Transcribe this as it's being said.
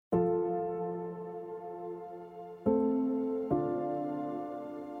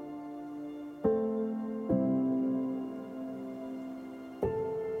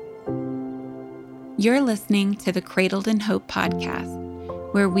You're listening to the Cradled in Hope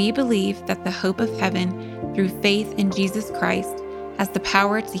podcast, where we believe that the hope of heaven through faith in Jesus Christ has the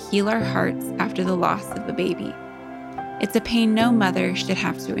power to heal our hearts after the loss of a baby. It's a pain no mother should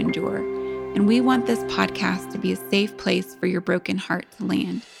have to endure, and we want this podcast to be a safe place for your broken heart to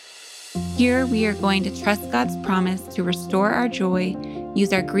land. Here we are going to trust God's promise to restore our joy,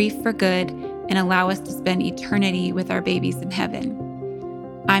 use our grief for good, and allow us to spend eternity with our babies in heaven.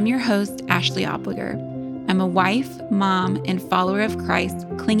 I'm your host, Ashley Obliger. I'm a wife, mom, and follower of Christ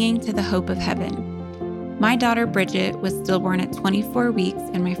clinging to the hope of heaven. My daughter Bridget was stillborn at 24 weeks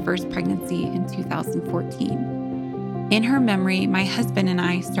in my first pregnancy in 2014. In her memory, my husband and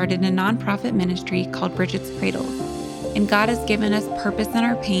I started a nonprofit ministry called Bridget's Cradle, and God has given us purpose in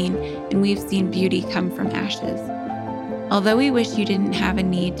our pain, and we've seen beauty come from ashes. Although we wish you didn't have a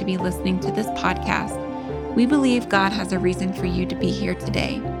need to be listening to this podcast, we believe God has a reason for you to be here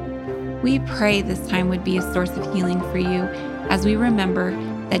today. We pray this time would be a source of healing for you as we remember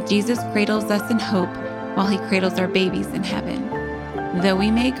that Jesus cradles us in hope while he cradles our babies in heaven. Though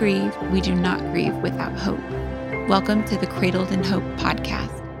we may grieve, we do not grieve without hope. Welcome to the Cradled in Hope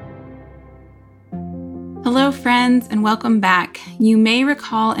podcast. Hello, friends, and welcome back. You may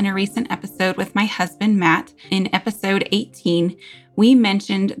recall in a recent episode with my husband, Matt, in episode 18, we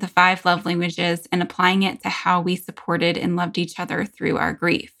mentioned the 5 love languages and applying it to how we supported and loved each other through our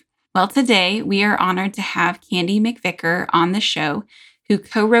grief. Well, today we are honored to have Candy McVicker on the show, who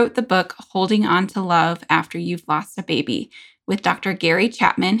co-wrote the book Holding On to Love After You've Lost a Baby with Dr. Gary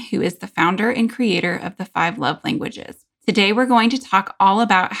Chapman, who is the founder and creator of the 5 love languages. Today we're going to talk all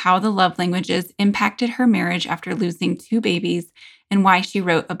about how the love languages impacted her marriage after losing 2 babies and why she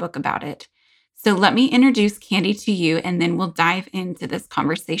wrote a book about it. So let me introduce Candy to you, and then we'll dive into this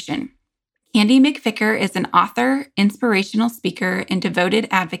conversation. Candy McVicker is an author, inspirational speaker, and devoted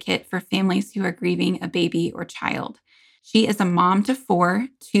advocate for families who are grieving a baby or child. She is a mom to 4,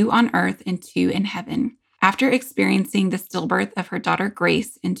 2 on earth and 2 in heaven. After experiencing the stillbirth of her daughter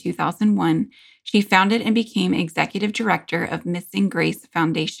Grace in 2001, she founded and became executive director of Missing Grace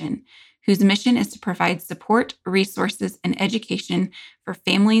Foundation, whose mission is to provide support, resources, and education for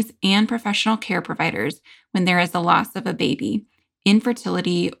families and professional care providers when there is a loss of a baby,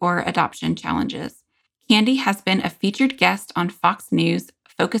 infertility, or adoption challenges. Candy has been a featured guest on Fox News,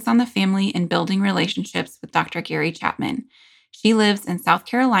 Focus on the Family and Building Relationships with Dr. Gary Chapman. She lives in South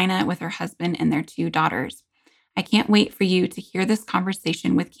Carolina with her husband and their 2 daughters. I can't wait for you to hear this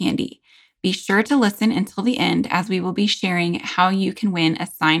conversation with Candy. Be sure to listen until the end as we will be sharing how you can win a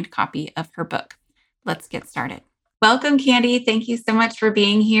signed copy of her book. Let's get started. Welcome, Candy. Thank you so much for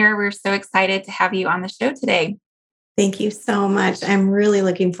being here. We're so excited to have you on the show today. Thank you so much. I'm really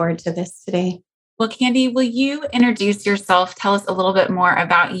looking forward to this today. Well, Candy, will you introduce yourself? Tell us a little bit more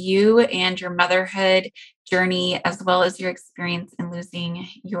about you and your motherhood journey, as well as your experience in losing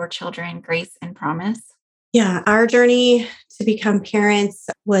your children, Grace and Promise. Yeah, our journey to become parents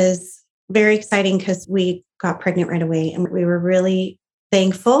was very exciting because we got pregnant right away, and we were really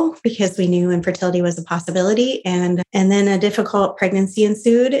thankful because we knew infertility was a possibility. And then a difficult pregnancy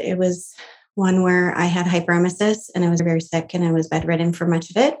ensued. It was one where I had hyperemesis and I was very sick and I was bedridden for much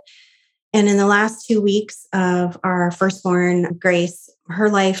of it. And in the last 2 weeks of our firstborn, Grace, her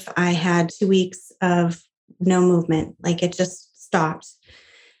life, I had 2 weeks of no movement. Like it just stopped.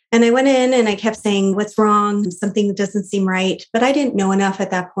 And I went in and I kept saying, what's wrong? Something doesn't seem right. But I didn't know enough at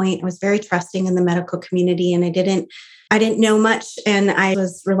that point. I was very trusting in the medical community and I didn't know much. And I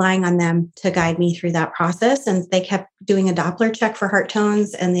was relying on them to guide me through that process. And they kept doing a Doppler check for heart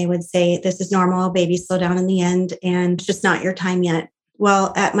tones. And they would say, this is normal, baby, slow down in the end. And it's just not your time yet.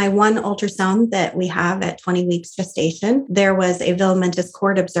 Well, at my one ultrasound that we have at 20 weeks gestation, there was a filamentous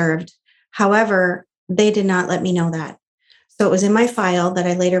cord observed. However, they did not let me know that. So it was in my file that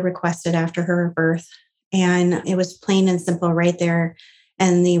I later requested after her birth. And it was plain and simple right there.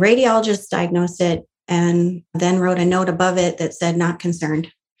 And the radiologist diagnosed it and then wrote a note above it that said, not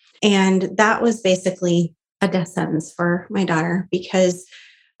concerned. And that was basically a death sentence for my daughter because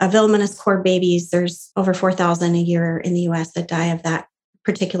filamentous cord babies, there's over 4,000 a year in the US that die of that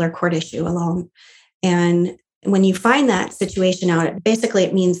particular cord issue alone. And when you find that situation out, basically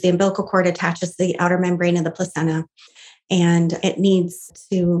it means the umbilical cord attaches to the outer membrane of the placenta. And it needs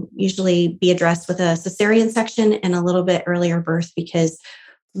to usually be addressed with a cesarean section and a little bit earlier birth because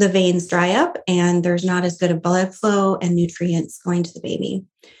the veins dry up and there's not as good of blood flow and nutrients going to the baby.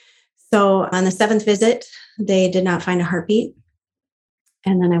 So on the 7th visit, they did not find a heartbeat.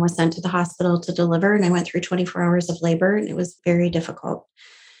 And then I was sent to the hospital to deliver and I went through 24 hours of labor and it was very difficult.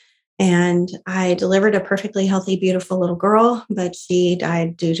 And I delivered a perfectly healthy, beautiful little girl, but she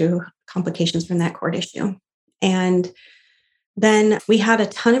died due to complications from that cord issue. And then we had a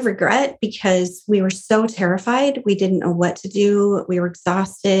ton of regret because we were so terrified. We didn't know what to do. We were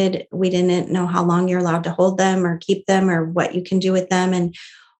exhausted. We didn't know how long you're allowed to hold them or keep them or what you can do with them. And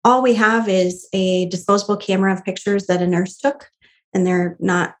all we have is a disposable camera of pictures that a nurse took, and they're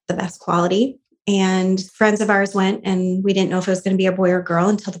not the best quality. And friends of ours went, and we didn't know if it was going to be a boy or girl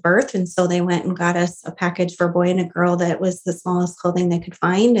until the birth. And so they went and got us a package for a boy and a girl that was the smallest clothing they could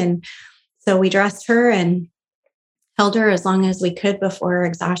find. And so we dressed her and held her as long as we could before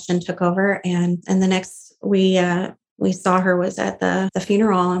exhaustion took over. And the next we saw her was at the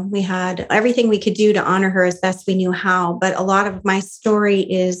funeral, and we had everything we could do to honor her as best we knew how. But a lot of my story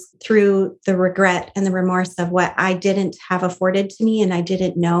is through the regret and the remorse of what I didn't have afforded to me and I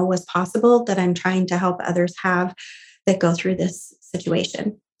didn't know was possible, that I'm trying to help others have that go through this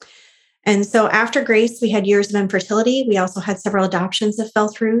situation. And so after Grace, we had years of infertility. We also had several adoptions that fell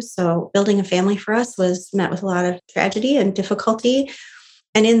through. So building a family for us was met with a lot of tragedy and difficulty.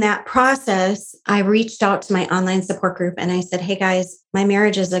 And in that process, I reached out to my online support group and I said, hey guys, my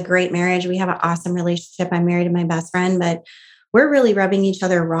marriage is a great marriage. We have an awesome relationship. I'm married to my best friend, but we're really rubbing each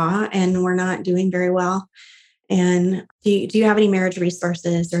other raw and we're not doing very well. And do you have any marriage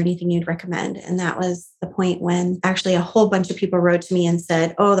resources or anything you'd recommend? And that was the point when actually a whole bunch of people wrote to me and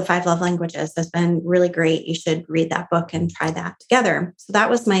said, oh, the 5 Love Languages has been really great. You should read that book and try that together. So that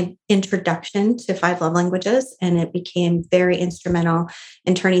was my introduction to 5 Love Languages. And it became very instrumental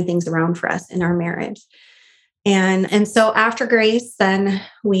in turning things around for us in our marriage. And so after Grace, then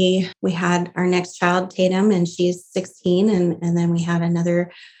we had our next child, Tatum, and she's 16. And then we had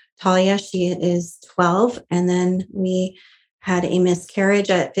another Talia, she is 12. And then we had a miscarriage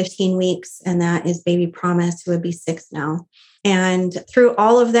at 15 weeks, and that is baby Promise, who would be 6 now. And through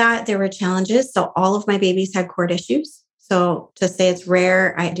all of that, there were challenges. So all of my babies had cord issues. So to say it's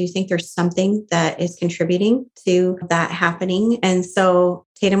rare, I do think there's something that is contributing to that happening. And so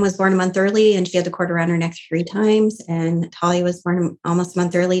Tatum was born a month early and she had the cord around her neck 3 times. And Talia was born almost a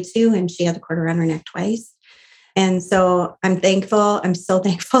month early too, and she had the cord around her neck twice. And so I'm thankful. I'm so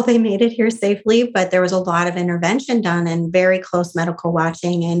thankful they made it here safely, but there was a lot of intervention done and very close medical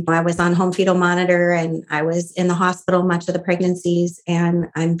watching. And I was on home fetal monitor and I was in the hospital much of the pregnancies. And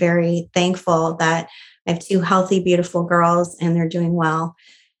I'm very thankful that I have 2 healthy, beautiful girls and they're doing well.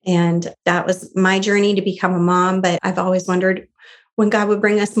 And that was my journey to become a mom. But I've always wondered when God would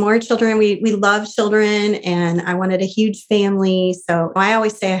bring us more children. We love children and I wanted a huge family. So I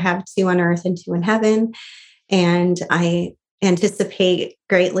always say I have 2 on earth and 2 in heaven. And I anticipate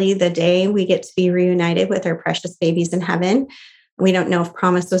greatly the day we get to be reunited with our precious babies in heaven. We don't know if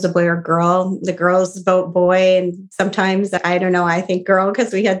Promise was a boy or girl. The girls vote boy. And sometimes, I don't know, I think girl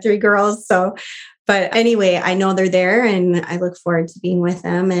because we had 3 girls. So, but anyway, I know they're there and I look forward to being with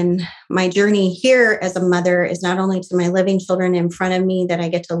them. And my journey here as a mother is not only to my living children in front of me that I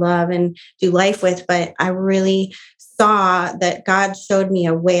get to love and do life with, but I really saw that God showed me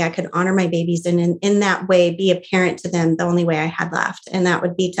a way I could honor my babies and in that way be a parent to them the only way I had left. And that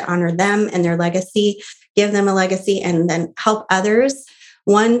would be to honor them and their legacy, give them a legacy, and then help others.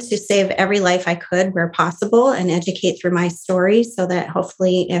 One, to save every life I could where possible and educate through my story so that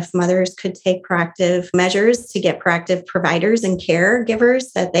hopefully if mothers could take proactive measures to get proactive providers and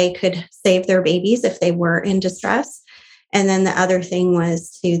caregivers, that they could save their babies if they were in distress. And then the other thing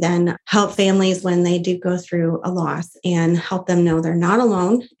was to then help families when they do go through a loss and help them know they're not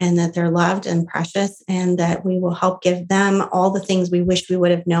alone and that they're loved and precious and that we will help give them all the things we wish we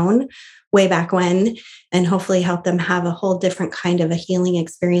would have known way back when and hopefully help them have a whole different kind of a healing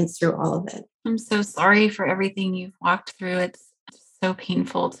experience through all of it. I'm so sorry for everything you've walked through. It's so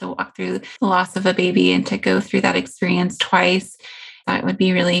painful to walk through the loss of a baby and to go through that experience twice. That would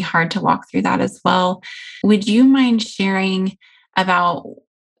be really hard to walk through that as well. Would you mind sharing about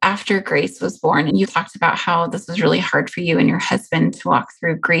after Grace was born? And you talked about how this was really hard for you and your husband to walk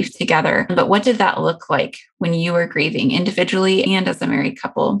through grief together. But what did that look like when you were grieving individually and as a married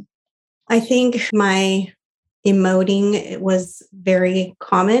couple? I think my emoting was very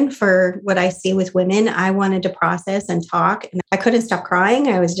common for what I see with women. I wanted to process and talk, and I couldn't stop crying.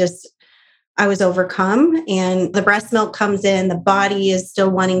 I was overcome, and the breast milk comes in. The body is still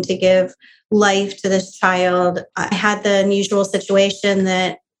wanting to give life to this child. I had the unusual situation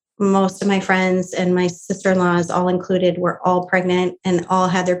that most of my friends and my sister-in-laws, all included, were all pregnant and all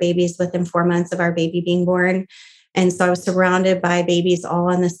had their babies within 4 months of our baby being born. And so I was surrounded by babies all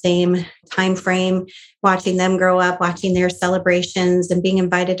in the same time frame, watching them grow up, watching their celebrations and being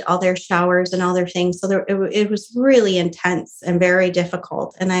invited to all their showers and all their things. So it was really intense and very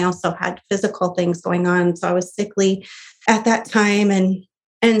difficult. And I also had physical things going on. So I was sickly at that time. And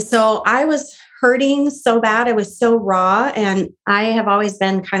And so I was hurting so bad. I was so raw. And I have always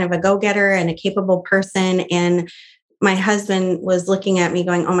been kind of a go getter and a capable person. And my husband was looking at me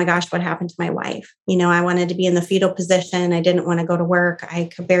going, oh my gosh, what happened to my wife? I wanted to be in the fetal position. I didn't want to go to work.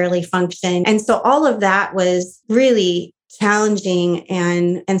 I could barely function. And so all of that was really challenging.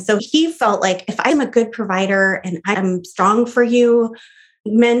 And so he felt like if I'm a good provider and I'm strong for you,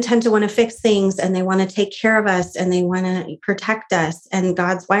 men tend to want to fix things and they want to take care of us and they want to protect us, and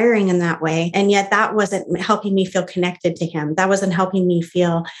God's wiring in that way. And yet that wasn't helping me feel connected to him. That wasn't helping me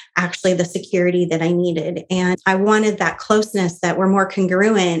feel actually the security that I needed. And I wanted that closeness that were more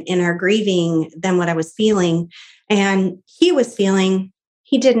congruent in our grieving than what I was feeling. And he was feeling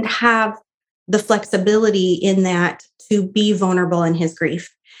he didn't have the flexibility in that to be vulnerable in his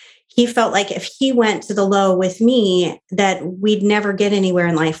grief. He felt like if he went to the low with me, that we'd never get anywhere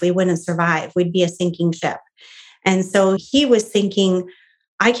in life. We wouldn't survive. We'd be a sinking ship. And so he was thinking,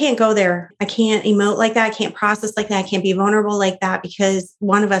 I can't go there. I can't emote like that. I can't process like that. I can't be vulnerable like that because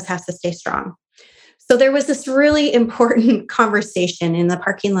one of us has to stay strong. So there was this really important conversation in the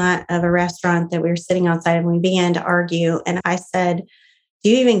parking lot of a restaurant that we were sitting outside, and we began to argue. And I said, do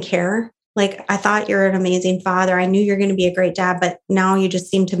you even care? Like, I thought you're an amazing father. I knew you're going to be a great dad, but now you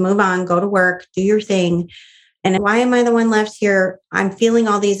just seem to move on, go to work, do your thing. And why am I the one left here? I'm feeling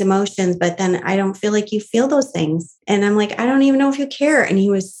all these emotions, but then I don't feel like you feel those things. And I'm like, I don't even know if you care. And he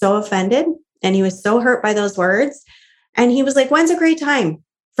was so offended and he was so hurt by those words. And he was like, when's a great time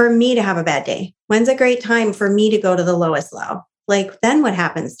for me to have a bad day? When's a great time for me to go to the lowest low? Like, then what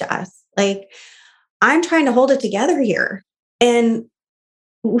happens to us? Like, I'm trying to hold it together here. And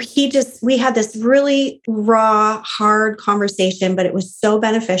we had this really raw, hard conversation, but it was so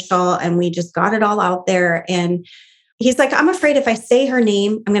beneficial. And we just got it all out there. And he's like, I'm afraid if I say her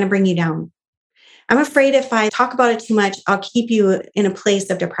name, I'm going to bring you down. I'm afraid if I talk about it too much, I'll keep you in a place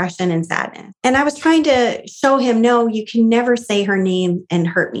of depression and sadness. And I was trying to show him, no, you can never say her name and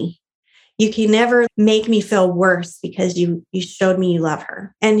hurt me. You can never make me feel worse because you showed me you love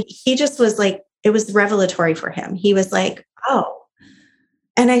her. And he just was like, it was revelatory for him. He was like, oh.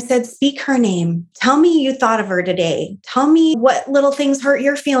 And I said, speak her name. Tell me you thought of her today. Tell me what little things hurt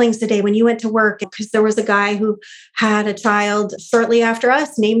your feelings today when you went to work. Because there was a guy who had a child shortly after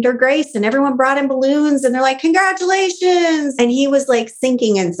us, named her Grace, and everyone brought in balloons and they're like, congratulations. And he was like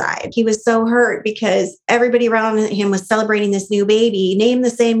sinking inside. He was so hurt because everybody around him was celebrating this new baby, named the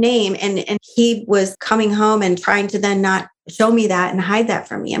same name. And he was coming home and trying to then not show me that and hide that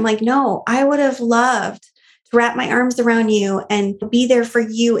from me. I'm like, no, I would have loved wrap my arms around you and be there for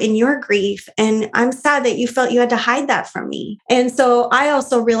you in your grief. And I'm sad that you felt you had to hide that from me. And so I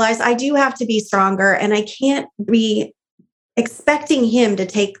also realized I do have to be stronger, and I can't be expecting him to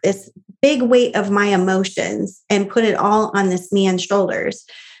take this big weight of my emotions and put it all on this man's shoulders.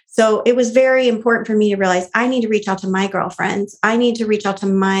 So it was very important for me to realize I need to reach out to my girlfriends. I need to reach out to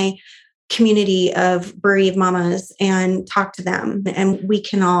my community of bereaved mamas and talk to them. And we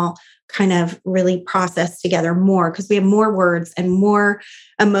can all kind of really process together more because we have more words and more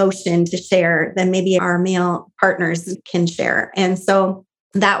emotion to share than maybe our male partners can share. And so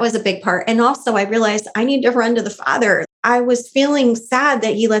that was a big part. And also I realized I need to run to the Father. I was feeling sad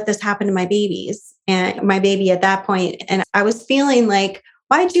that he let this happen to my babies and my baby at that point. And I was feeling like,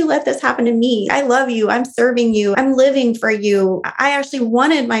 why'd you let this happen to me? I love you. I'm serving you. I'm living for you. I actually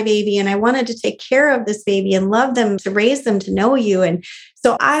wanted my baby and I wanted to take care of this baby and love them, to raise them to know you. And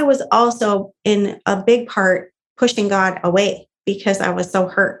so I was also in a big part pushing God away because I was so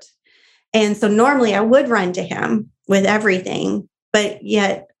hurt. And so normally I would run to him with everything, but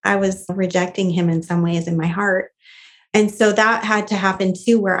yet I was rejecting him in some ways in my heart. And so that had to happen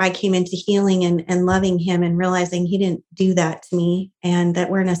too, where I came into healing and loving him and realizing he didn't do that to me, and that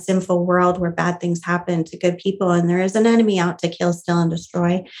we're in a sinful world where bad things happen to good people. And there is an enemy out to kill, steal, and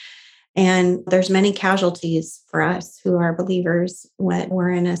destroy. And there's many casualties for us who are believers when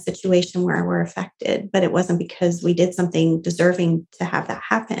we're in a situation where we're affected, but it wasn't because we did something deserving to have that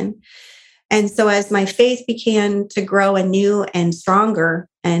happen. And so as my faith began to grow anew and stronger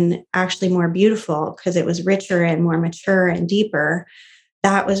and actually more beautiful because it was richer and more mature and deeper,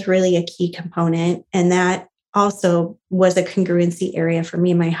 that was really a key component. And that also was a congruency area for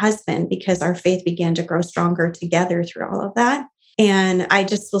me and my husband because our faith began to grow stronger together through all of that. And I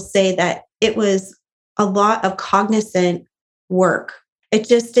just will say that it was a lot of cognizant work. It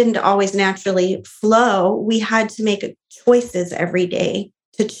just didn't always naturally flow. We had to make choices every day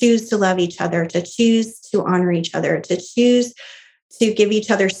to choose to love each other, to choose to honor each other, to choose to give each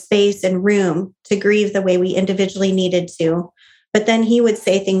other space and room to grieve the way we individually needed to, But then he would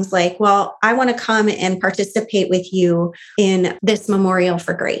say things like, well, I want to come and participate with you in this memorial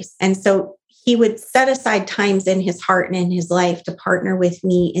for grace. And so he would set aside times in his heart and in his life to partner with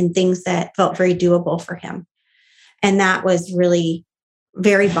me in things that felt very doable for him. And that was really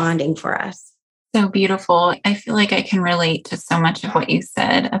very bonding for us. So beautiful. I feel like I can relate to so much of what you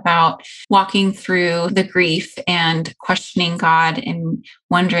said about walking through the grief and questioning God and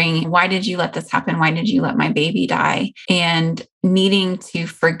wondering, why did you let this happen? Why did you let my baby die? And needing to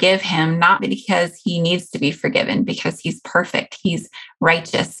forgive him, not because he needs to be forgiven, because he's perfect, he's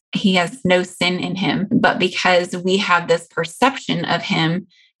righteous, he has no sin in him, but because we have this perception of him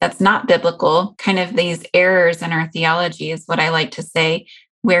that's not biblical, kind of these errors in our theology is what I like to say,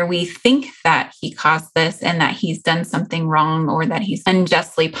 where we think that he caused this and that he's done something wrong or that he's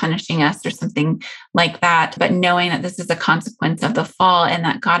unjustly punishing us or something like that. But knowing that this is a consequence of the fall and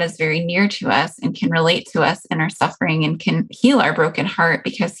that God is very near to us and can relate to us in our suffering and can heal our broken heart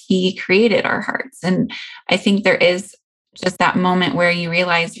because he created our hearts. And I think there is just that moment where you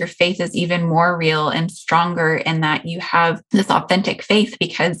realize your faith is even more real and stronger, and that you have this authentic faith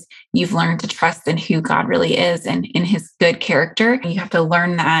because you've learned to trust in who God really is and in his good character. You have to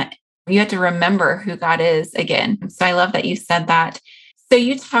learn that. You have to remember who God is again. So I love that you said that. So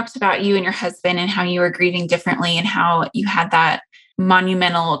you talked about you and your husband and how you were grieving differently and how you had that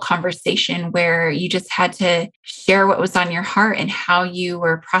monumental conversation where you just had to share what was on your heart and how you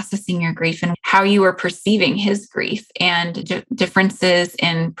were processing your grief and how you were perceiving his grief and differences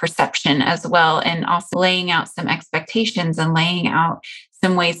in perception as well. And also laying out some expectations and laying out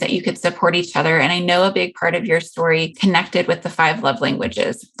some ways that you could support each other. And I know a big part of your story connected with the 5 love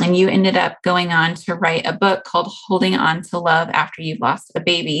languages. And you ended up going on to write a book called Holding On to Love After You've Lost a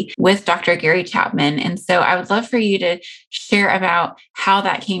Baby with Dr. Gary Chapman. And so I would love for you to share about how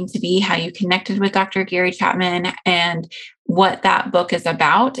that came to be, how you connected with Dr. Gary Chapman and what that book is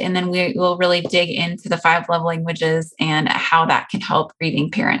about. And then we will really dig into the 5 love languages and how that can help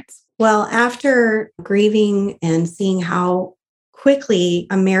grieving parents. Well, after grieving and seeing how quickly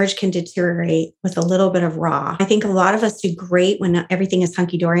a marriage can deteriorate with a little bit of raw. I think a lot of us do great when everything is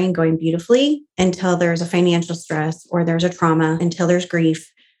hunky-dory and going beautifully until there's a financial stress or there's a trauma, until there's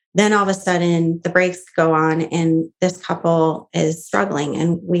grief. Then all of a sudden the brakes go on and this couple is struggling,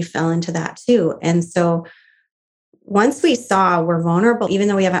 and we fell into that too. And so once we saw we're vulnerable, even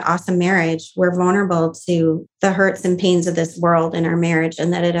though we have an awesome marriage, we're vulnerable to the hurts and pains of this world in our marriage,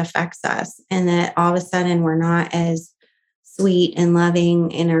 and that it affects us, and that all of a sudden we're not as sweet and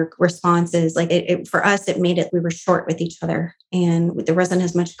loving in our responses. Like for us, it made it, we were short with each other and there wasn't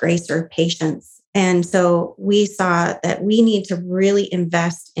as much grace or patience. And so we saw that we need to really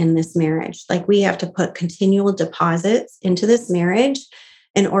invest in this marriage. Like we have to put continual deposits into this marriage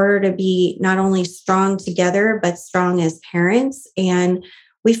in order to be not only strong together, but strong as parents. And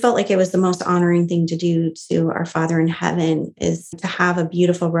we felt like it was the most honoring thing to do to our Father in heaven is to have a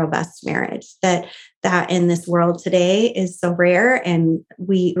beautiful, robust marriage that in this world today is so rare. And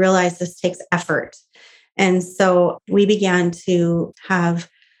we realize this takes effort. And so we began to have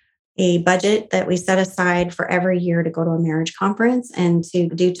a budget that we set aside for every year to go to a marriage conference and to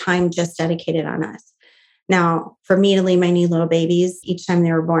do time just dedicated on us. Now, for me to leave my new little babies each time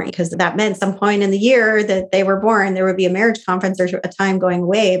they were born, because that meant some point in the year that they were born, there would be a marriage conference or a time going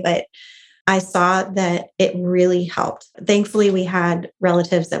away. But I saw that it really helped. Thankfully, we had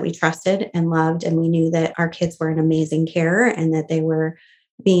relatives that we trusted and loved, and we knew that our kids were in amazing care and that they were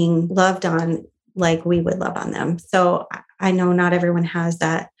being loved on like we would love on them. So I know not everyone has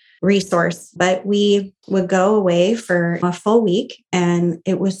that resource, but we would go away for a full week, and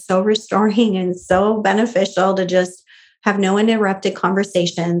it was so restoring and so beneficial to just have no uninterrupted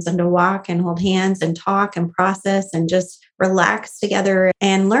conversations and to walk and hold hands and talk and process and just relax together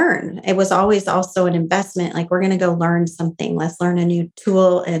and learn. It was always also an investment. Like, we're going to go learn something. Let's learn a new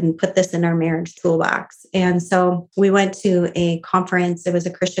tool and put this in our marriage toolbox. And so we went to a conference. It was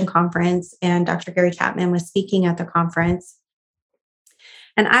a Christian conference, and Dr. Gary Chapman was speaking at the conference.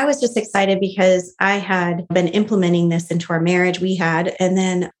 And I was just excited because I had been implementing this into our marriage and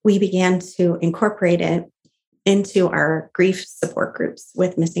then we began to incorporate it into our grief support groups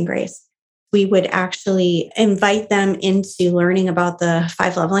with Missing Grace. We would actually invite them into learning about the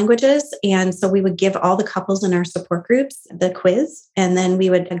 5 love languages. And so we would give all the couples in our support groups the quiz, and then we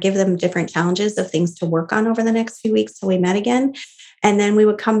would give them different challenges of things to work on over the next few weeks till we met again. And then we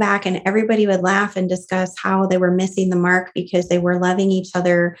would come back and everybody would laugh and discuss how they were missing the mark because they were loving each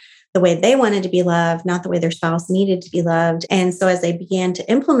other the way they wanted to be loved, not the way their spouse needed to be loved. And so as they began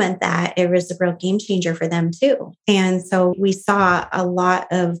to implement that, it was a real game changer for them too. And so we saw a lot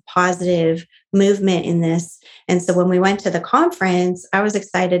of positive of movement in this. And so when we went to the conference, I was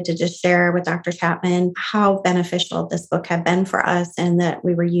excited to just share with Dr. Chapman how beneficial this book had been for us and that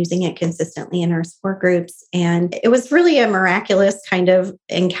we were using it consistently in our support groups. And it was really a miraculous kind of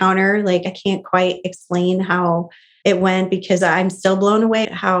encounter. Like, I can't quite explain how it went because I'm still blown away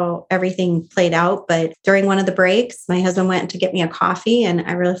at how everything played out. But during one of the breaks, my husband went to get me a coffee, and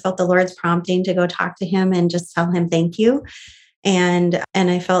I really felt the Lord's prompting to go talk to him and just tell him thank you. And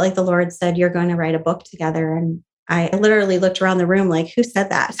I felt like the Lord said, "You're going to write a book together." And I literally looked around the room like, who said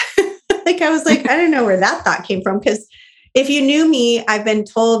that? Like, I was like, I don't know where that thought came from. Because if you knew me, I've been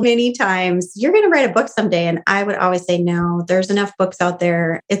told many times, you're going to write a book someday. And I would always say, no, there's enough books out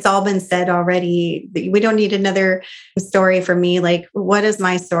there. It's all been said already. We don't need another story for me. Like, what is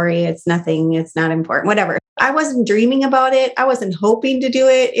my story? It's nothing. It's not important, whatever. I wasn't dreaming about it. I wasn't hoping to do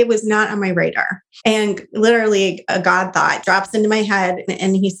it. It was not on my radar. And literally a God thought drops into my head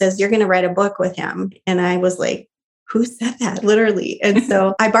and he says, you're going to write a book with him. And I was like, who said that? Literally. And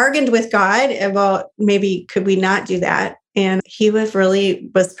so I bargained with God about maybe could we not do that? And he was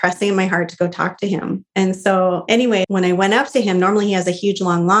pressing in my heart to go talk to him. And so anyway, when I went up to him, normally he has a huge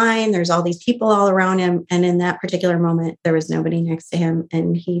long line. There's all these people all around him. And in that particular moment, there was nobody next to him.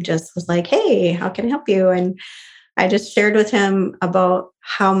 And he just was like, hey, how can I help you? And I just shared with him about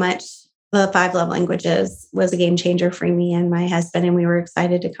how much the 5 love languages was a game changer for me and my husband. And we were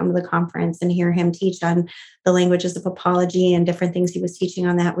excited to come to the conference and hear him teach on the languages of apology and different things he was teaching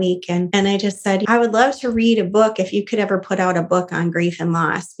on that week. And I just said, I would love to read a book if you could ever put out a book on grief and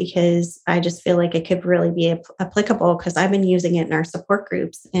loss, because I just feel like it could really be applicable because I've been using it in our support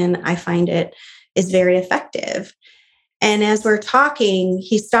groups and I find it is very effective. And as we're talking,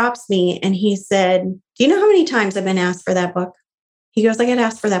 he stops me and he said, do you know how many times I've been asked for that book? He goes, I get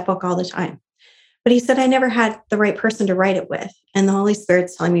asked for that book all the time. But he said, I never had the right person to write it with. And the Holy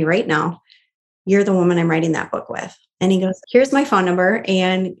Spirit's telling me right now, you're the woman I'm writing that book with. And he goes, here's my phone number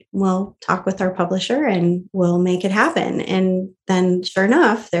and we'll talk with our publisher and we'll make it happen. And then sure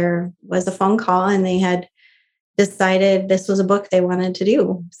enough, there was a phone call and they had decided this was a book they wanted to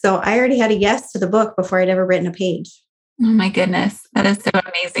do. So I already had a yes to the book before I'd ever written a page. Oh my goodness. That is so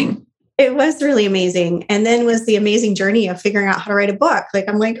amazing. It was really amazing. And then was the amazing journey of figuring out how to write a book. Like,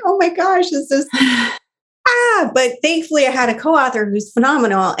 I'm like, oh my gosh, this is, but thankfully I had a co-author who's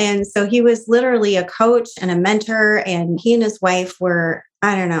phenomenal. And so he was literally a coach and a mentor, and he and his wife were,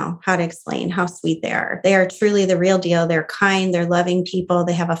 I don't know how to explain how sweet they are. They are truly the real deal. They're kind, they're loving people.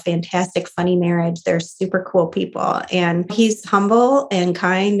 They have a fantastic, funny marriage. They're super cool people. And he's humble and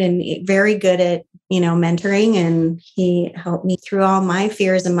kind and very good at mentoring. And he helped me through all my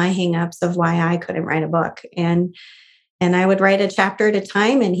fears and my hangups of why I couldn't write a book. And I would write a chapter at a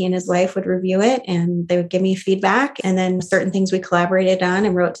time and he and his wife would review it and they would give me feedback. And then certain things we collaborated on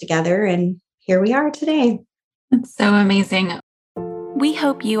and wrote together. And here we are today. It's so amazing. We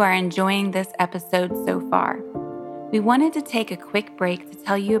hope you are enjoying this episode so far. We wanted to take a quick break to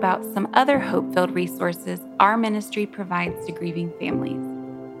tell you about some other hope-filled resources our ministry provides to grieving families.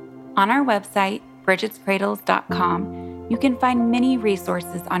 On our website, Bridget'sCradles.com, you can find many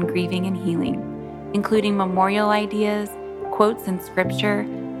resources on grieving and healing, including memorial ideas, quotes in scripture,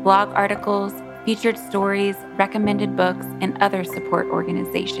 blog articles, featured stories, recommended books, and other support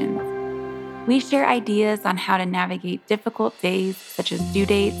organizations. We share ideas on how to navigate difficult days such as due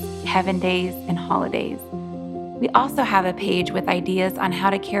dates, heaven days, and holidays. We also have a page with ideas on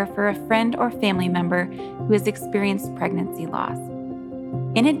how to care for a friend or family member who has experienced pregnancy loss.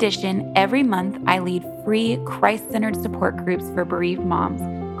 In addition, every month I lead free Christ-centered support groups for bereaved moms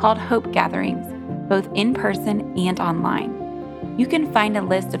called Hope Gatherings, both in person and online. You can find a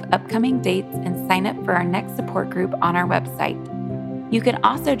list of upcoming dates and sign up for our next support group on our website. You can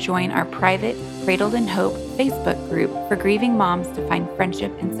also join our private Cradled in Hope Facebook group for grieving moms to find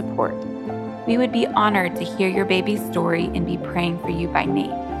friendship and support. We would be honored to hear your baby's story and be praying for you by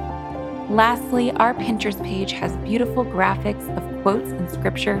name. Lastly, our Pinterest page has beautiful graphics of quotes and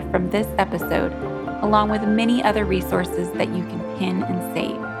scripture from this episode, along with many other resources that you can pin and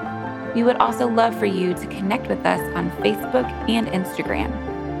save. We would also love for you to connect with us on Facebook and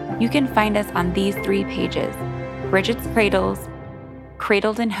Instagram. You can find us on these 3 pages: Bridget's Cradles,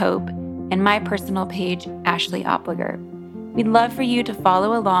 Cradled in Hope, and my personal page, Ashley Opliger. We'd love for you to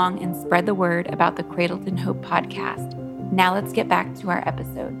follow along and spread the word about the Cradled in Hope podcast. Now let's get back to our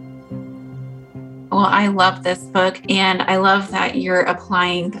episode. Well, I love this book, and I love that you're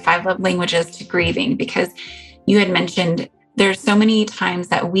applying the 5 love languages to grieving, because you had mentioned There's so many times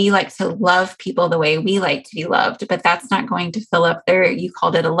that we like to love people the way we like to be loved, but that's not going to fill up their, you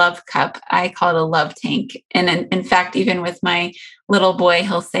called it a love cup. I call it a love tank. And in fact, even with my little boy,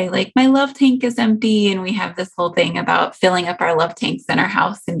 he'll say like, my love tank is empty. And we have this whole thing about filling up our love tanks in our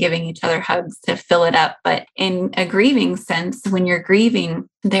house and giving each other hugs to fill it up. But in a grieving sense, when you're grieving,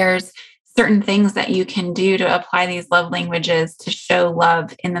 there's certain things that you can do to apply these love languages to show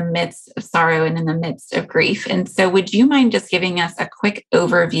love in the midst of sorrow and in the midst of grief. And so would you mind just giving us a quick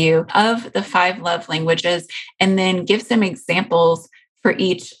overview of the 5 love languages and then give some examples for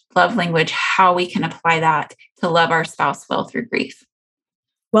each love language, how we can apply that to love our spouse well through grief?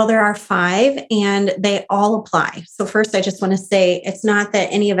 Well, there are 5 and they all apply. So first, I just want to say it's not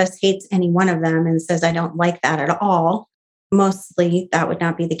that any of us hates any one of them and says, I don't like that at all. Mostly that would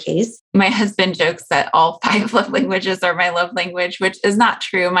not be the case. My husband jokes that all 5 love languages are my love language, which is not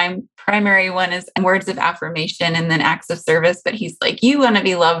true. My primary one is words of affirmation and then acts of service. But he's like, you want to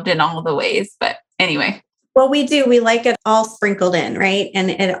be loved in all the ways. But anyway. Well, we do. We like it all sprinkled in, right? And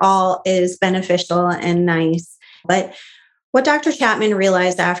it all is beneficial and nice. But what Dr. Chapman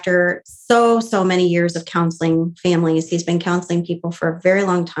realized after so many years of counseling families, he's been counseling people for a very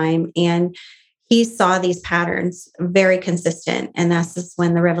long time. And he saw these patterns very consistent. And that's just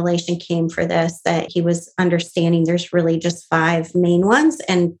when the revelation came for this, that he was understanding there's really just 5 main ones.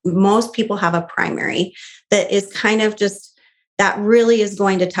 And most people have a primary that is kind of just, that really is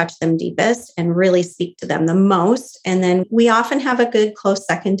going to touch them deepest and really speak to them the most. And then we often have a good close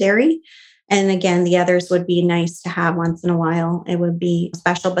secondary. And again, the others would be nice to have once in a while. It would be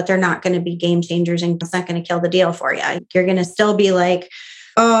special, but they're not going to be game changers and it's not going to kill the deal for you. You're going to still be like,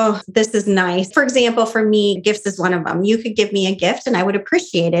 oh, this is nice. For example, for me, gifts is one of them. You could give me a gift and I would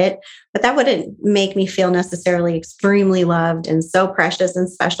appreciate it, but that wouldn't make me feel necessarily extremely loved and so precious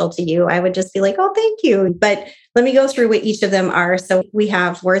and special to you. I would just be like, oh, thank you. But let me go through what each of them are. So we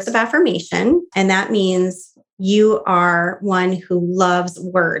have words of affirmation, and that means you are one who loves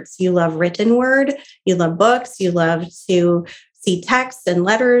words. You love written word, you love books, you love to see texts and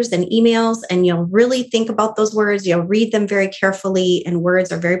letters and emails, and you'll really think about those words. You'll read them very carefully, and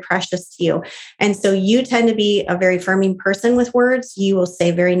words are very precious to you. And so you tend to be a very affirming person with words. You will say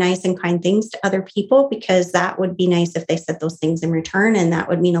very nice and kind things to other people because that would be nice if they said those things in return. And that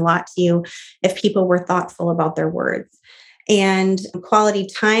would mean a lot to you if people were thoughtful about their words. And quality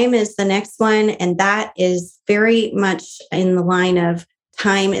time is the next one. And that is very much in the line of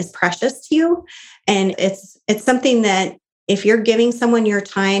time is precious to you. And it's something that if you're giving someone your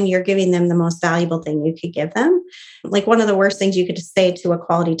time, you're giving them the most valuable thing you could give them. Like one of the worst things you could say to a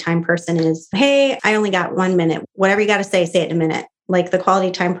quality time person is, hey, I only got 1 minute. Whatever you got to say it in a minute. Like the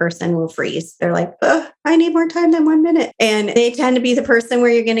quality time person will freeze. They're like, I need more time than 1 minute. And they tend to be the person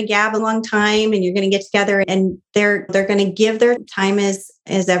where you're going to gab a long time and you're going to get together and they're going to give their time is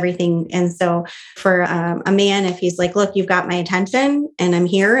everything. And so for a man, if he's like, look, you've got my attention and I'm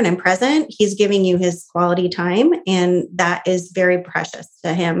here and I'm present, he's giving you his quality time. And that is very precious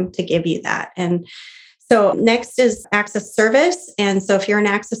to him to give you that. And so next is acts of service. And so if you're an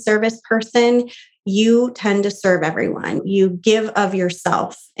acts of service person, you tend to serve everyone. You give of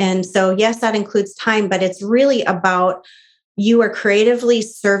yourself. And so, yes, that includes time, but it's really about you are creatively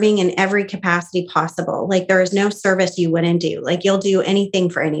serving in every capacity possible. Like there is no service you wouldn't do. Like you'll do anything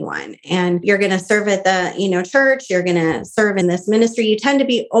for anyone. And you're going to serve at the, church. You're going to serve in this ministry. You tend to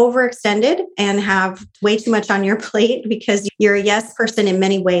be overextended and have way too much on your plate because you're a yes person in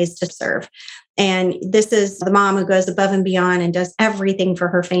many ways to serve. And this is the mom who goes above and beyond and does everything for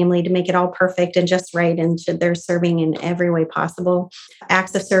her family to make it all perfect and just right. And they're serving in every way possible.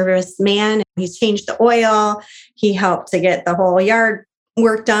 Acts of service man, he's changed the oil. He helped to get the whole yard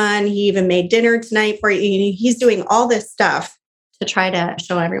work done. He even made dinner tonight for you. He's doing all this stuff to try to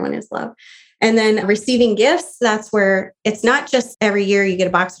show everyone his love. And then receiving gifts, that's where it's not just every year you get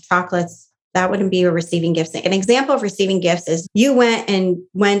a box of chocolates. That wouldn't be a receiving gifts. An example of receiving gifts is you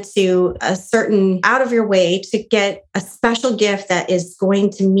went to a certain out of your way to get a special gift that is going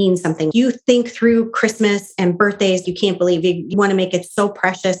to mean something. You think through Christmas and birthdays. You can't believe you want to make it so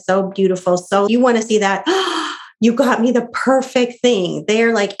precious, so beautiful. So you want to see that, you got me the perfect thing.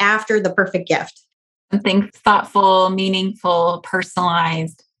 They're like after the perfect gift. Something thoughtful, meaningful,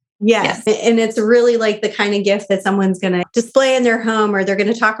 personalized. Yes. And it's really like the kind of gift that someone's going to display in their home or they're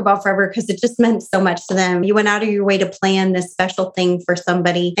going to talk about forever because it just meant so much to them. You went out of your way to plan this special thing for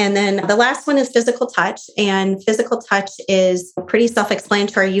somebody. And then the last one is physical touch. And physical touch is pretty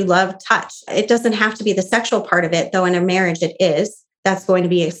self-explanatory. You love touch. It doesn't have to be the sexual part of it, though in a marriage it is. That's going to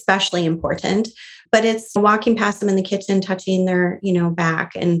be especially important. but it's walking past them in the kitchen, touching their,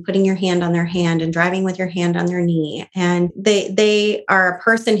 back and putting your hand on their hand and driving with your hand on their knee. And they are a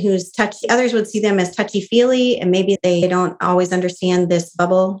person who's touchy. Others would see them as touchy feely, and maybe they don't always understand this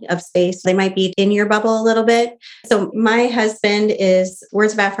bubble of space. They might be in your bubble a little bit. So my husband is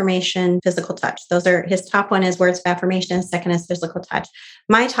words of affirmation, physical touch. Those are his top one is words of affirmation. Second is physical touch.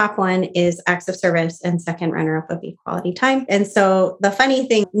 My top one is acts of service, and second runner up would be quality time. And so the funny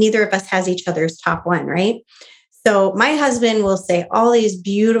thing, neither of us has each other's top one, right? So my husband will say all these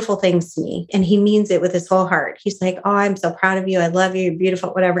beautiful things to me, and he means it with his whole heart. He's like, "Oh, I'm so proud of you. I love you. You're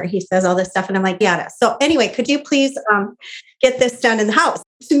beautiful," whatever. He says all this stuff. And I'm like, "Yeah." So anyway, could you please get this done in the house?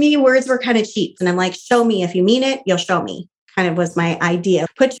 To me, words were kind of cheap. And I'm like, show me. If you mean it, you'll show me. Kind of was my idea.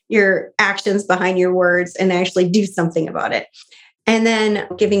 Put your actions behind your words and actually do something about it. And then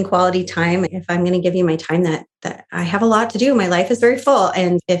giving quality time. If I'm going to give you my time, that I have a lot to do. My life is very full.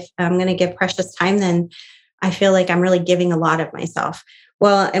 And if I'm going to give precious time, then I feel like I'm really giving a lot of myself.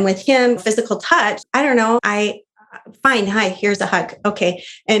 Well, and with him, physical touch, I don't know. Fine. Hi, here's a hug. Okay.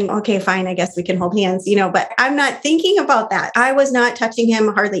 And okay, fine. I guess we can hold hands, but I'm not thinking about that. I was not touching him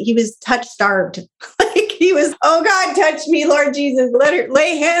hardly. He was touch starved. Like he was, "Oh God, touch me, Lord Jesus,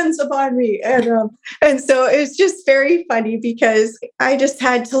 lay hands upon me." And so it was just very funny because I just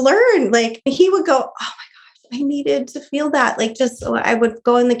had to learn. Like he would go, "Oh my I needed to feel that." Like just, I would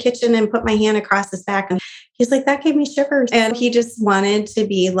go in the kitchen and put my hand across his back, and he's like, "That gave me shivers." And he just wanted to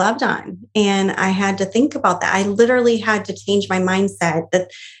be loved on. And I had to think about that. I literally had to change my mindset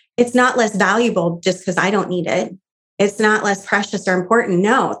that it's not less valuable just because I don't need it. It's not less precious or important.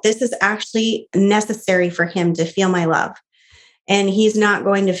 No, this is actually necessary for him to feel my love. And he's not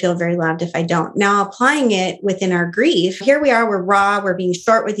going to feel very loved if I don't. Now, applying it within our grief, here we are, we're raw, we're being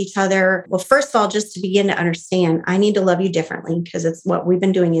short with each other. Well, first of all, just to begin to understand, I need to love you differently because it's what we've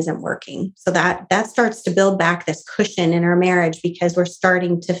been doing isn't working. So that starts to build back this cushion in our marriage because we're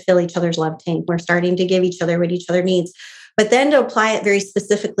starting to fill each other's love tank. We're starting to give each other what each other needs. But then to apply it very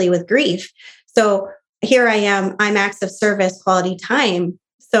specifically with grief. So here I am, I'm acts of service, quality time.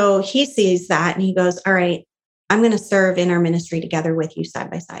 So he sees that and he goes, "All right, I'm going to serve in our ministry together with you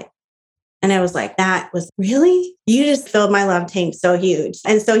side by side." And I was like, that was really, you just filled my love tank so huge.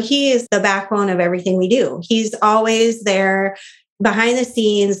 And so he is the backbone of everything we do. He's always there behind the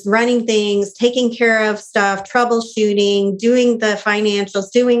scenes, running things, taking care of stuff, troubleshooting, doing the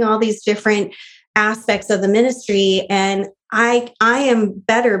financials, doing all these different aspects of the ministry. And I am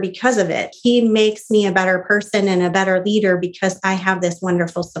better because of it. He makes me a better person and a better leader because I have this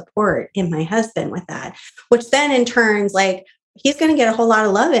wonderful support in my husband with that, which then in turns, like he's going to get a whole lot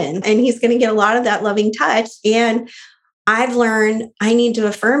of love in and he's going to get a lot of that loving touch. And I've learned I need to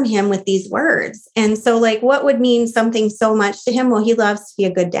affirm him with these words. And so like, what would mean something so much to him? Well, he loves to be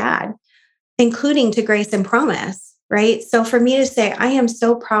a good dad, including to Grace and Promise, right? So for me to say, "I am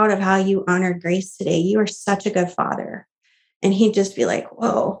so proud of how you honored Grace today. You are such a good father." And he'd just be like,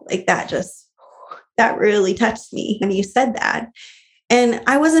 "Whoa, like that really touched me when you said that." And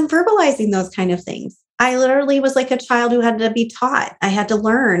I wasn't verbalizing those kind of things. I literally was like a child who had to be taught. I had to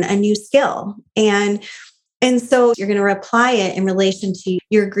learn a new skill. And so you're going to apply it in relation to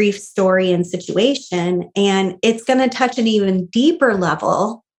your grief story and situation. And it's going to touch an even deeper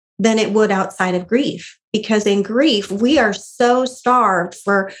level than it would outside of grief. Because in grief, we are so starved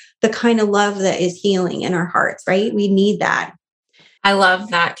for the kind of love that is healing in our hearts, right? We need that. I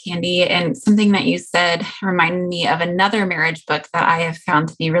love that, Candy. And something that you said reminded me of another marriage book that I have found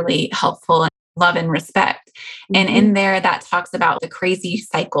to be really helpful, Love and Respect. And in there, that talks about the crazy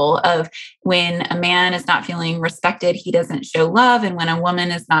cycle of when a man is not feeling respected, he doesn't show love. And when a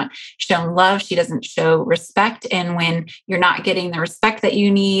woman is not shown love, she doesn't show respect. And when you're not getting the respect that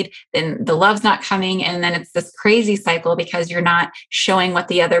you need, then the love's not coming. And then it's this crazy cycle because you're not showing what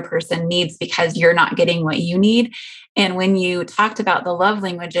the other person needs because you're not getting what you need. And when you talked about the love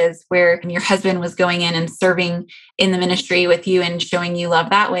languages where your husband was going in and serving in the ministry with you and showing you love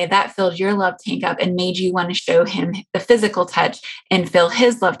that way, that filled your love tank up and made you want to show him the physical touch and fill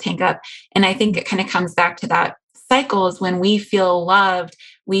his love tank up. And I think it kind of comes back to that cycle is when we feel loved,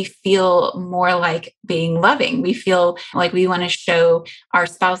 we feel more like being loving. We feel like we want to show our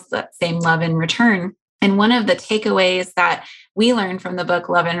spouse that same love in return. And one of the takeaways that we learned from the book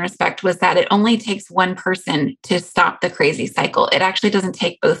Love and Respect was that it only takes one person to stop the crazy cycle. It actually doesn't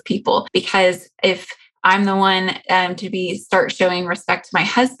take both people, because if I'm the one to start showing respect to my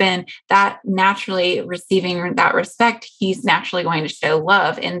husband, that naturally receiving that respect, he's naturally going to show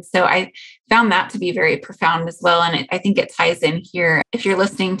love. And so I found that to be very profound as well. And I think it ties in here. If you're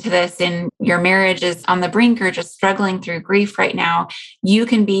listening to this and your marriage is on the brink or just struggling through grief right now, you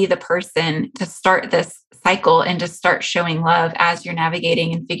can be the person to start this cycle and just start showing love as you're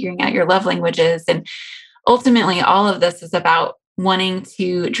navigating and figuring out your love languages. And ultimately, all of this is about wanting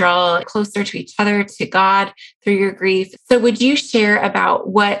to draw closer to each other, to God through your grief. So would you share about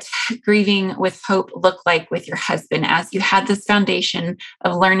what grieving with hope looked like with your husband as you had this foundation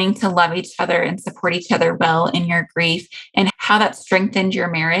of learning to love each other and support each other well in your grief, and how that strengthened your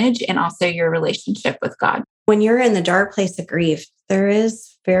marriage and also your relationship with God? When you're in the dark place of grief, there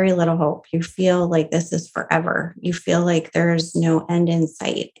is very little hope. You feel like this is forever. You feel like there's no end in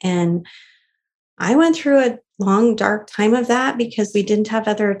sight. And I went through a long, dark time of that because we didn't have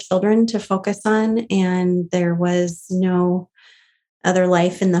other children to focus on, and there was no other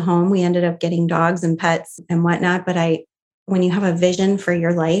life in the home. We ended up getting dogs and pets and whatnot. But when you have a vision for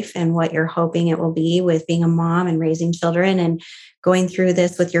your life and what you're hoping it will be with being a mom and raising children and going through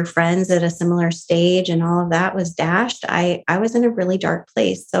this with your friends at a similar stage, and all of that was dashed, I was in a really dark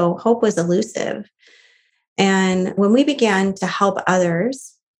place. So hope was elusive. And when we began to help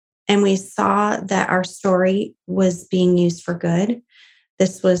others, and we saw that our story was being used for good,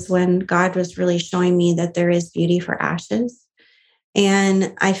 this was when God was really showing me that there is beauty for ashes.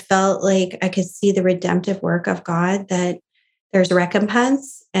 And I felt like I could see the redemptive work of God, that there's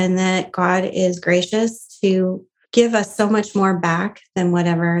recompense and that God is gracious to give us so much more back than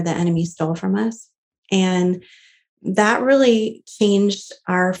whatever the enemy stole from us. And that really changed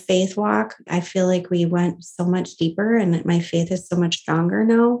our faith walk. I feel like we went so much deeper and my faith is so much stronger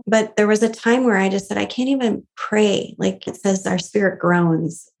now. But there was a time where I just said, I can't even pray. Like it says, our spirit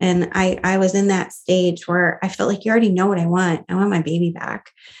groans. And I was in that stage where I felt like, you already know what I want. I want my baby back.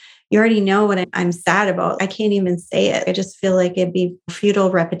 You already know what I'm sad about. I can't even say it. I just feel like it'd be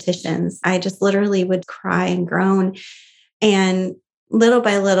futile repetitions. I just literally would cry and groan. And little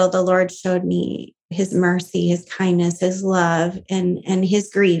by little, the Lord showed me his mercy, his kindness, his love, and his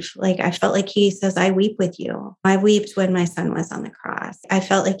grief. Like I felt like he says, I weep with you. I wept when my son was on the cross. I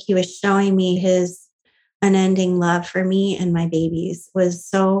felt like he was showing me his unending love for me and my babies was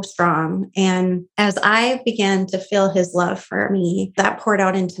so strong. And as I began to feel his love for me, that poured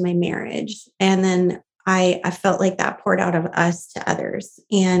out into my marriage. And then I felt like that poured out of us to others.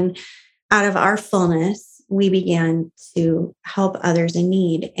 And out of our fullness, we began to help others in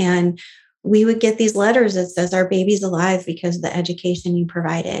need. And we would get these letters that says, our baby's alive because of the education you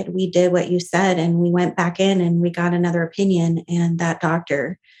provided. We did what you said. And we went back in and we got another opinion. And that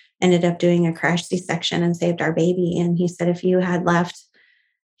doctor ended up doing a crash C-section and saved our baby. And he said, if you had left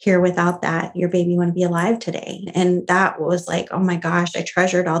here without that, your baby wouldn't be alive today. And that was like, oh my gosh, I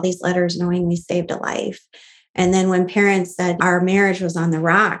treasured all these letters knowing we saved a life. And then when parents said our marriage was on the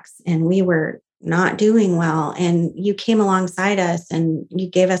rocks and we were not doing well, and you came alongside us and you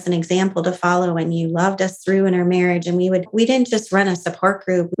gave us an example to follow, and you loved us through in our marriage, and we didn't just run a support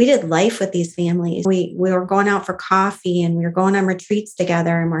group. We did life with these families. We were going out for coffee and we were going on retreats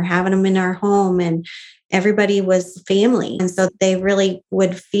together and we're having them in our home, and everybody was family. And so they really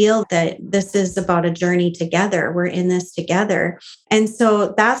would feel that this is about a journey together. We're in this together. And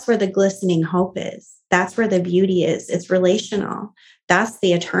so that's where the glistening hope is. That's where the beauty is. It's relational. That's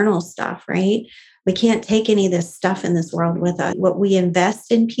the eternal stuff, right? We can't take any of this stuff in this world with us. What we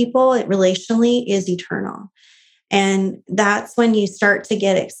invest in people, it relationally is eternal. And that's when you start to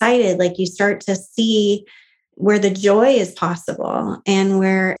get excited. Like you start to see where the joy is possible and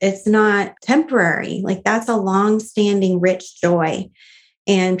where it's not temporary. Like that's a long-standing, rich joy.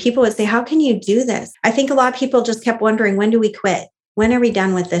 And people would say, how can you do this? I think a lot of people just kept wondering, when do we quit? When are we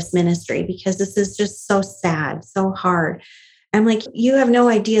done with this ministry? Because this is just so sad, so hard. I'm like, you have no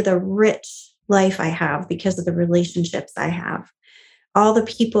idea the rich life I have because of the relationships I have. All the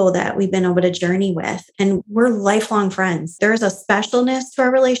people that we've been able to journey with, and we're lifelong friends. There's a specialness to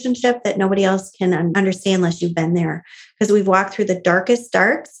our relationship that nobody else can understand unless you've been there, because we've walked through the darkest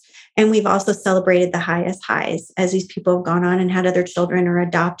darks and we've also celebrated the highest highs as these people have gone on and had other children or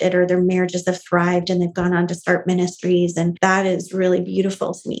adopted, or their marriages have thrived and they've gone on to start ministries. And that is really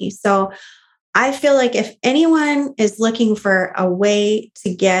beautiful to me. So I feel like if anyone is looking for a way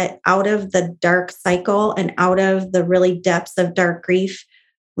to get out of the dark cycle and out of the really depths of dark grief,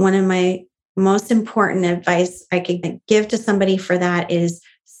 one of my most important advice I could give to somebody for that is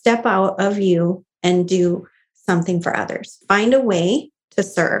step out of you and do something for others. Find a way to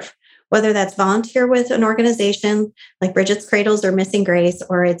serve, whether that's volunteer with an organization like Bridget's Cradles or Missing Grace,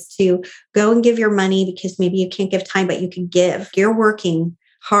 or it's to go and give your money because maybe you can't give time, but you can give. You're working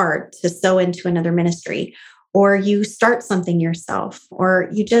hard to sow into another ministry, or you start something yourself, or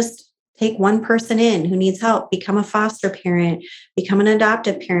you just take one person in who needs help, become a foster parent, become an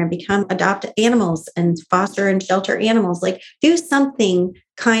adoptive parent, become adopt animals and foster and shelter animals. Like, do something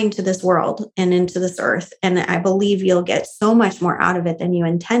kind to this world and into this earth. And I believe you'll get so much more out of it than you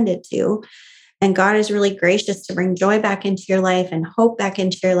intended to. And God is really gracious to bring joy back into your life and hope back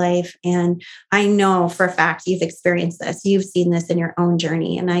into your life. And I know for a fact you've experienced this. You've seen this in your own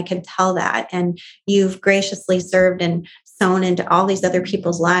journey. And I can tell that. And you've graciously served and sown into all these other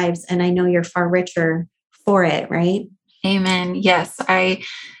people's lives. And I know you're far richer for it, right? Amen. Yes, I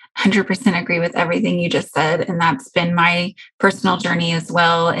 100% agree with everything you just said. And that's been my personal journey as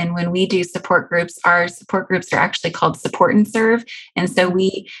well. And when we do support groups, our support groups are actually called Support and Serve. And so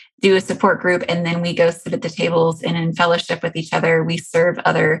we do a support group and then we go sit at the tables and in fellowship with each other, we serve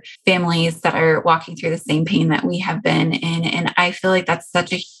other families that are walking through the same pain that we have been in. And I feel like that's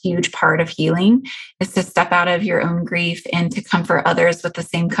such a huge part of healing, is to step out of your own grief and to comfort others with the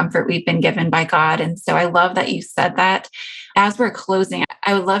same comfort we've been given by God. And so I love that you said that. As we're closing,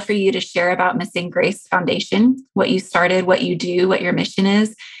 I would love for you to share about Missing Grace Foundation, what you started, what you do, what your mission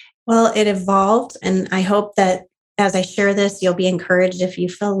is. Well, it evolved. And I hope that as I share this, you'll be encouraged if you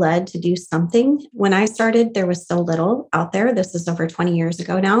feel led to do something. When I started, there was so little out there. This is over 20 years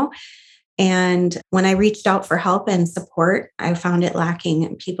ago now. And when I reached out for help and support, I found it lacking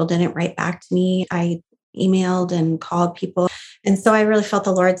and people didn't write back to me. I emailed and called people. And so I really felt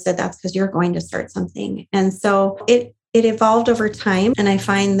the Lord said, that's because you're going to start something. And so it evolved over time. And I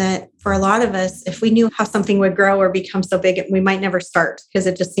find that for a lot of us, if we knew how something would grow or become so big, we might never start because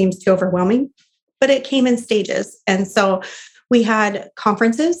it just seems too overwhelming. But it came in stages. And so we had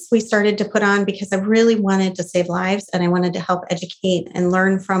conferences we started to put on because I really wanted to save lives and I wanted to help educate and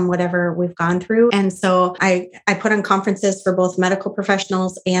learn from whatever we've gone through. And so I put on conferences for both medical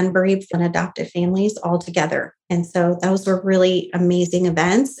professionals and bereaved and adoptive families all together. And so those were really amazing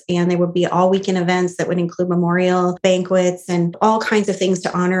events. And they would be all weekend events that would include memorial banquets and all kinds of things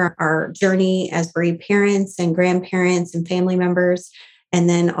to honor our journey as bereaved parents and grandparents and family members, and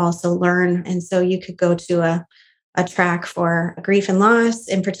then also learn. And so you could go to a track for grief and loss,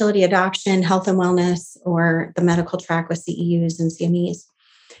 infertility, adoption, health and wellness, or the medical track with CEUs and CMEs.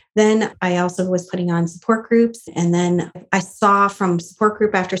 Then I also was putting on support groups. And then I saw from support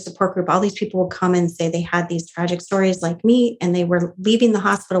group after support group, all these people would come and say they had these tragic stories like me, and they were leaving the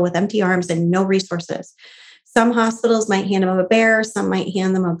hospital with empty arms and no resources. Some hospitals might hand them a bear, some might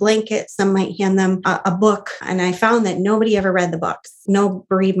hand them a blanket, some might hand them a book. And I found that nobody ever read the books. No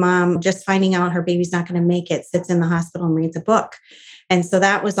bereaved mom just finding out her baby's not going to make it sits in the hospital and reads a book. And so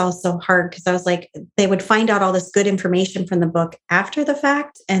that was also hard because I was like, they would find out all this good information from the book after the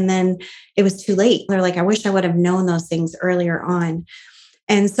fact. And then it was too late. They're like, I wish I would have known those things earlier on.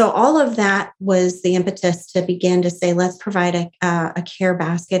 And so all of that was the impetus to begin to say, let's provide a care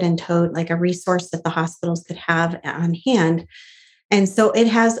basket and tote, like a resource that the hospitals could have on hand. And so it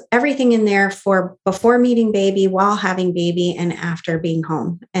has everything in there for before meeting baby, while having baby, and after being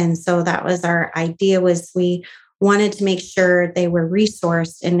home. And so that was our idea, was we wanted to make sure they were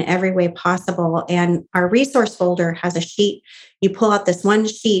resourced in every way possible. And our resource folder has a sheet. You pull out this one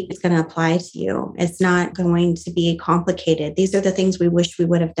sheet, it's going to apply to you. It's not going to be complicated. These are the things we wish we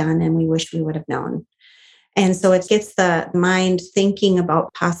would have done and we wish we would have known. And so it gets the mind thinking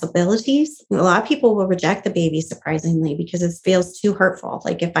about possibilities. A lot of people will reject the baby, surprisingly, because it feels too hurtful.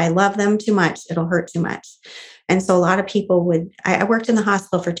 Like if I love them too much, it'll hurt too much. And so a lot of people I worked in the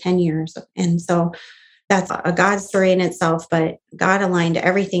hospital for 10 years. And so that's a God story in itself, but God aligned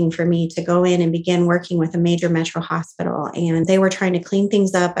everything for me to go in and begin working with a major metro hospital. And they were trying to clean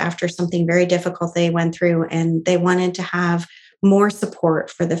things up after something very difficult they went through. And they wanted to have more support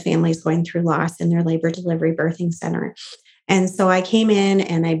for the families going through loss in their labor delivery birthing center. And so I came in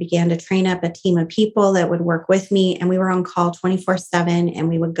and I began to train up a team of people that would work with me. And we were on call 24/7. And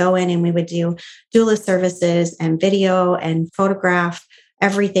we would go in and we would do doula services and video and photograph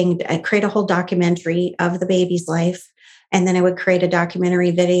everything. I create a whole documentary of the baby's life. And then I would create a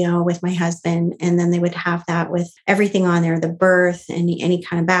documentary video with my husband. And then they would have that with everything on there, the birth, any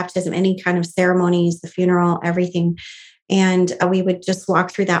kind of baptism, any kind of ceremonies, the funeral, everything. And we would just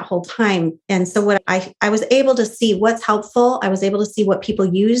walk through that whole time. And so what I was able to see what's helpful. I was able to see what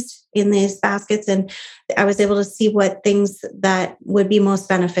people used in these baskets. And I was able to see what things that would be most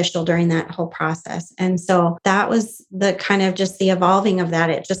beneficial during that whole process. And so that was the kind of just the evolving of that.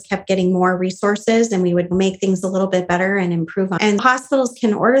 It just kept getting more resources and we would make things a little bit better and improve on. And hospitals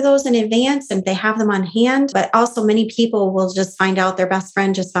can order those in advance and they have them on hand. But also many people will just find out their best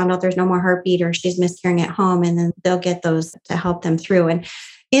friend just found out there's no more heartbeat or she's miscarrying at home, and then they'll get those to help them through. And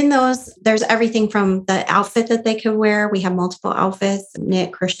in those, there's everything from the outfit that they could wear. We have multiple outfits,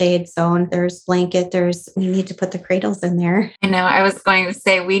 knit, crocheted, sewn. There's blanket. We need to put the cradles in there. I know. I was going to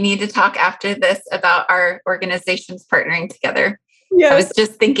say, we need to talk after this about our organizations partnering together. Yes. I was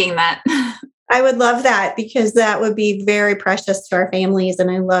just thinking that. I would love that because that would be very precious to our families.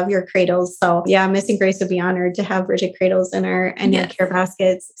 And I love your cradles. So yeah, Missing Grace would be honored to have Bridget cradles in our care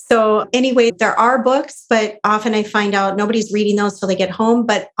baskets. So anyway, there are books, but often I find out nobody's reading those till they get home.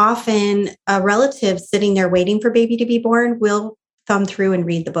 But often a relative sitting there waiting for baby to be born will thumb through and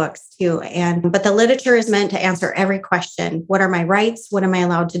read the books too. But the literature is meant to answer every question. What are my rights? What am I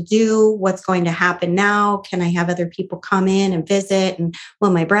allowed to do? What's going to happen now? Can I have other people come in and visit? And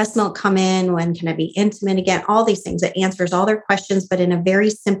will my breast milk come in? When can I be intimate again? All these things. It answers all their questions, but in a very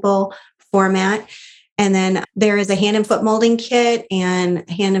simple format. And then there is a hand and foot molding kit and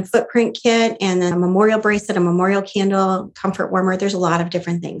a hand and footprint kit, and then a memorial bracelet, a memorial candle, comfort warmer. There's a lot of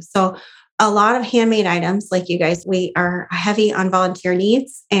different things. So a lot of handmade items like you guys. We are heavy on volunteer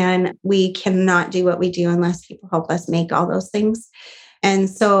needs, and we cannot do what we do unless people help us make all those things. And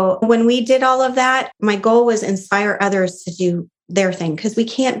so when we did all of that, my goal was inspire others to do their thing, because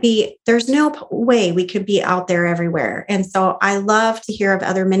there's no way we could be out there everywhere. And so I love to hear of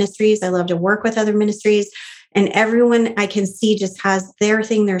other ministries. I love to work with other ministries, and everyone I can see just has their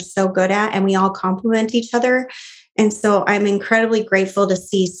thing they're so good at, and we all complement each other. And so I'm incredibly grateful to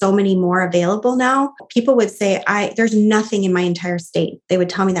see so many more available now. People would say, there's nothing in my entire state. They would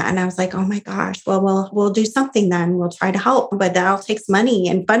tell me that. And I was like, oh my gosh, well, we'll do something then. We'll try to help, but that all takes money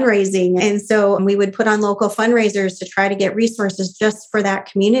and fundraising. And so we would put on local fundraisers to try to get resources just for that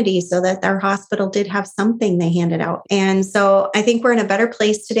community so that our hospital did have something they handed out. And so I think we're in a better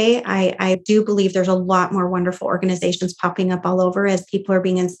place today. I do believe there's a lot more wonderful organizations popping up all over as people are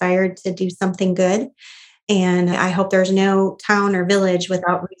being inspired to do something good. And I hope there's no town or village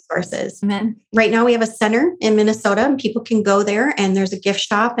without resources. Amen. Right now we have a center in Minnesota, and people can go there, and there's a gift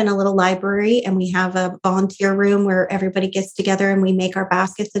shop and a little library. And we have a volunteer room where everybody gets together and we make our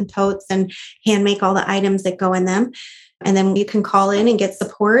baskets and totes and hand make all the items that go in them. And then you can call in and get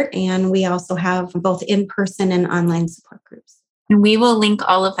support. And we also have both in-person and online support groups. And we will link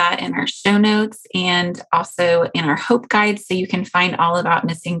all of that in our show notes and also in our Hope Guide. So you can find all about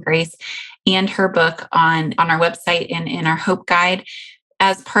Missing Grace and her book on our website and in our Hope Guide.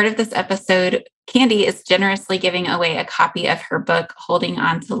 As part of this episode, Candy is generously giving away a copy of her book, Holding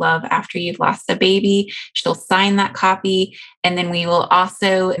On to Love After You've Lost a Baby. She'll sign that copy. And then we will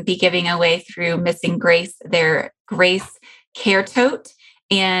also be giving away through Missing Grace their Grace Care Tote.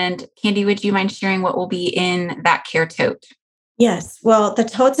 And Candy, would you mind sharing what will be in that care tote? Yes. Well, the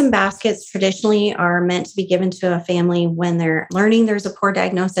totes and baskets traditionally are meant to be given to a family when they're learning there's a poor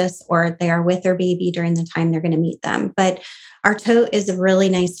diagnosis or they are with their baby during the time they're going to meet them. But our tote is a really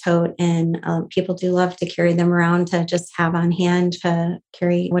nice tote, and people do love to carry them around to just have on hand to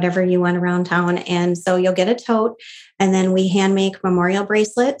carry whatever you want around town. And so you'll get a tote, and then we hand make memorial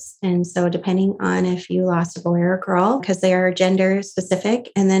bracelets. And so depending on if you lost a boy or a girl, because they are gender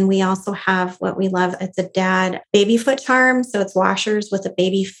specific. And then we also have what we love. It's a dad baby foot charm. So it's washers with a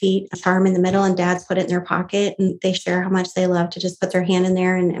baby feet charm in the middle, and dads put it in their pocket, and they share how much they love to just put their hand in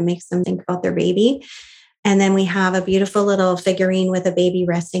there, and it makes them think about their baby. And then we have a beautiful little figurine with a baby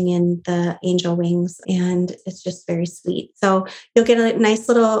resting in the angel wings, and it's just very sweet. So you'll get a nice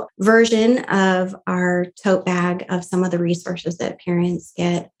little version of our tote bag of some of the resources that parents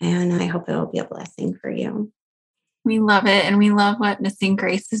get, and I hope it'll be a blessing for you. We love it, and we love what Missing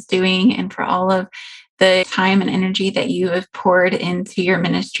Grace is doing, and for all of the time and energy that you have poured into your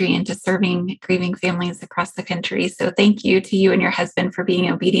ministry, into serving grieving families across the country. So thank you to you and your husband for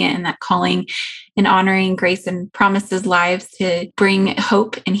being obedient in that calling and honoring Grace and Promise's lives to bring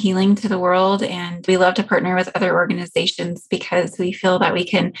hope and healing to the world. And we love to partner with other organizations because we feel that we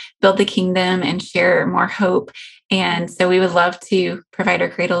can build the kingdom and share more hope. And so we would love to provide our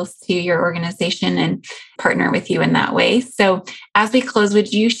cradles to your organization and partner with you in that way. So as we close,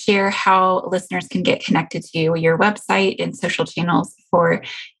 would you share how listeners can get connected to you, your website and social channels for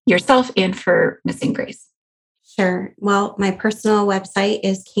yourself and for Missing Grace? Sure. Well, my personal website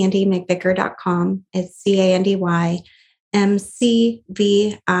is candymcvicar.com. It's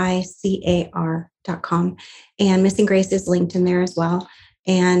CandyMcvicar.com. And Missing Grace is linked in there as well.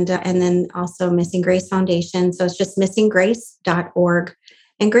 and then also Missing Grace Foundation. So it's just missinggrace.org.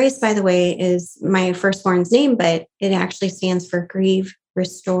 And Grace, by the way, is my firstborn's name, but it actually stands for Grieve,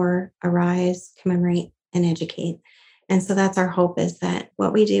 Restore, Arise, Commemorate, and Educate. And so that's our hope, is that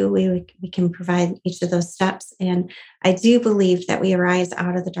what we do, we can provide each of those steps. And I do believe that we arise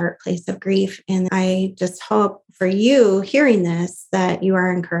out of the dark place of grief. And I just hope for you hearing this, that you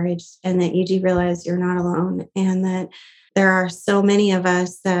are encouraged and that you do realize you're not alone, and that there are so many of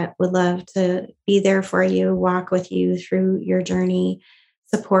us that would love to be there for you, walk with you through your journey,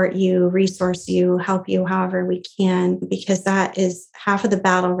 support you, resource you, help you however we can, because that is half of the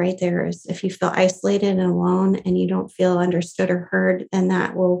battle right there. Is if you feel isolated and alone and you don't feel understood or heard, then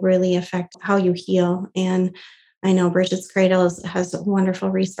that will really affect how you heal. And I know Bridget's Cradle has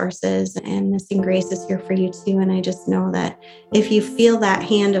wonderful resources, and Missing Grace is here for you too. And I just know that if you feel that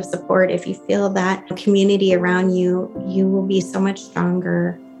hand of support, if you feel that community around you, you will be so much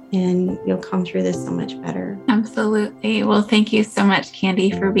stronger and you'll come through this so much better. Absolutely. Well, thank you so much, Candy,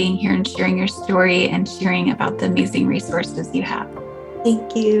 for being here and sharing your story and sharing about the amazing resources you have.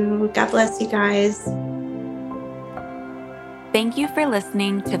 Thank you. God bless you guys. Thank you for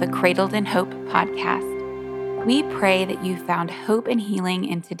listening to the Cradled in Hope podcast. We pray that you found hope and healing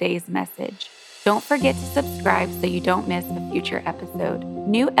in today's message. Don't forget to subscribe so you don't miss a future episode.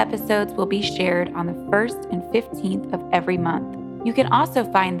 New episodes will be shared on the 1st and 15th of every month. You can also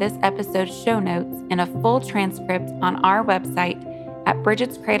find this episode's show notes and a full transcript on our website at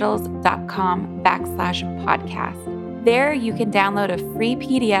bridgetscradles.com/podcast. There you can download a free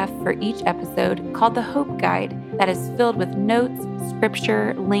PDF for each episode called the Hope Guide that is filled with notes,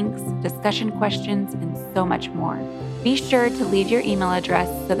 scripture, links, discussion questions, and so much more. Be sure to leave your email address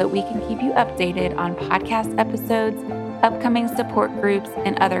so that we can keep you updated on podcast episodes, upcoming support groups,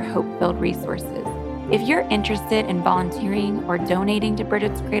 and other hope-filled resources. If you're interested in volunteering or donating to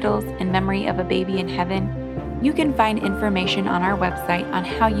Bridget's Cradles in memory of a baby in heaven, you can find information on our website on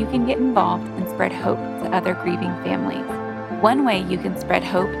how you can get involved and spread hope to other grieving families. One way you can spread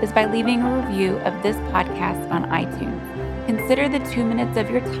hope is by leaving a review of this podcast on iTunes. Consider the 2 minutes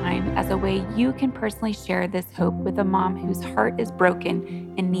of your time as a way you can personally share this hope with a mom whose heart is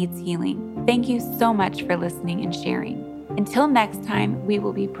broken and needs healing. Thank you so much for listening and sharing. Until next time, we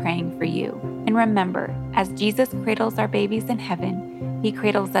will be praying for you. And remember, as Jesus cradles our babies in heaven, he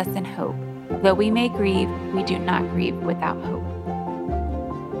cradles us in hope. Though we may grieve, we do not grieve without hope.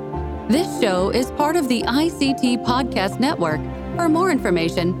 This show is part of the ICT Podcast Network. For more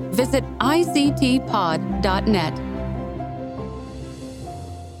information, visit ictpod.net.